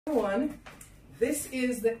Everyone, this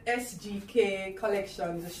is the SGK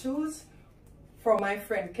collection, the shoes from my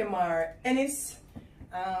friend Kemar Ennis.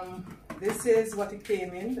 This is what it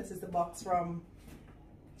came in. This is the box from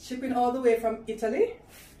shipping all the way from Italy.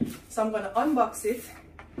 So I'm going to unbox it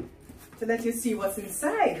to let you see what's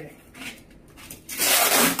inside.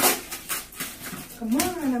 Come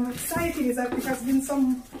on, I'm excited. It has been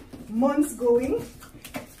some months going.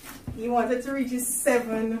 He wanted to reach his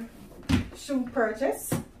 7 shoe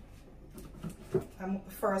purchase. I'm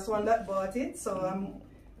the first one that bought it. So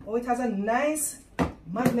oh, it has a nice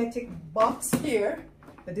magnetic box here.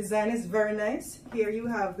 The design is very nice. Here you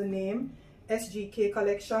have the name SGK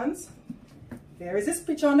Collections. There is this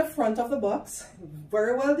picture on the front of the box,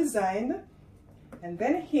 very well designed. And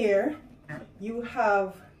then here you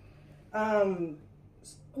have some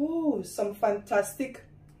fantastic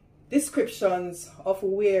descriptions of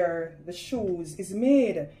where the shoes is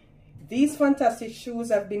made. These fantastic shoes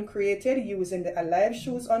have been created using the Alive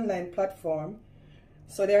Shoes online platform.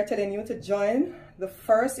 So they are telling you to join the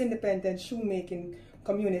first independent shoemaking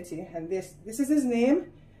community. And this is his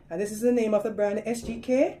name, and this is the name of the brand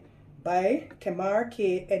SGK by Kemar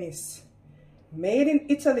K. Ennis. Made in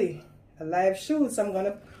Italy, Alive Shoes. I'm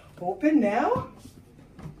gonna open now.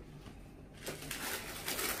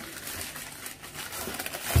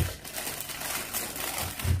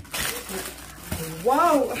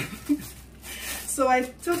 Wow! So I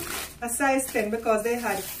took a size 10 because they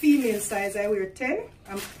had female size. I wear 10.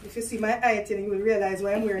 If you see my height, you will realize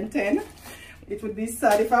why I'm wearing 10. It would be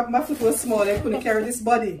sad if my foot was small, I couldn't carry this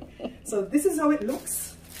body. So this is how it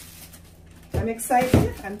looks. I'm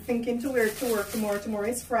excited. I'm thinking to wear it to work tomorrow. Tomorrow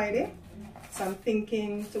is Friday. So I'm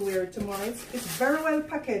thinking to wear it tomorrow. It's very well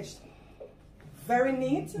packaged. Very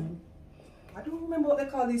neat. I don't remember what they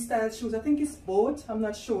call these style shoes. I think it's boat. I'm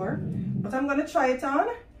not sure. But I'm going to try it on.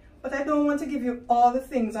 But I don't want to give you all the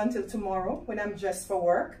things until tomorrow when I'm dressed for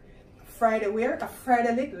work. Friday wear, a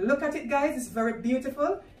Friday look. Look at it, guys. It's very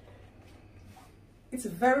beautiful. It's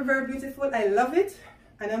very, very beautiful. I love it.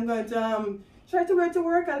 And I'm going to try to wear it to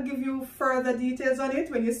work. I'll give you further details on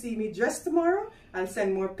it when you see me dressed tomorrow. I'll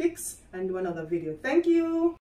send more pics and do another video. Thank you.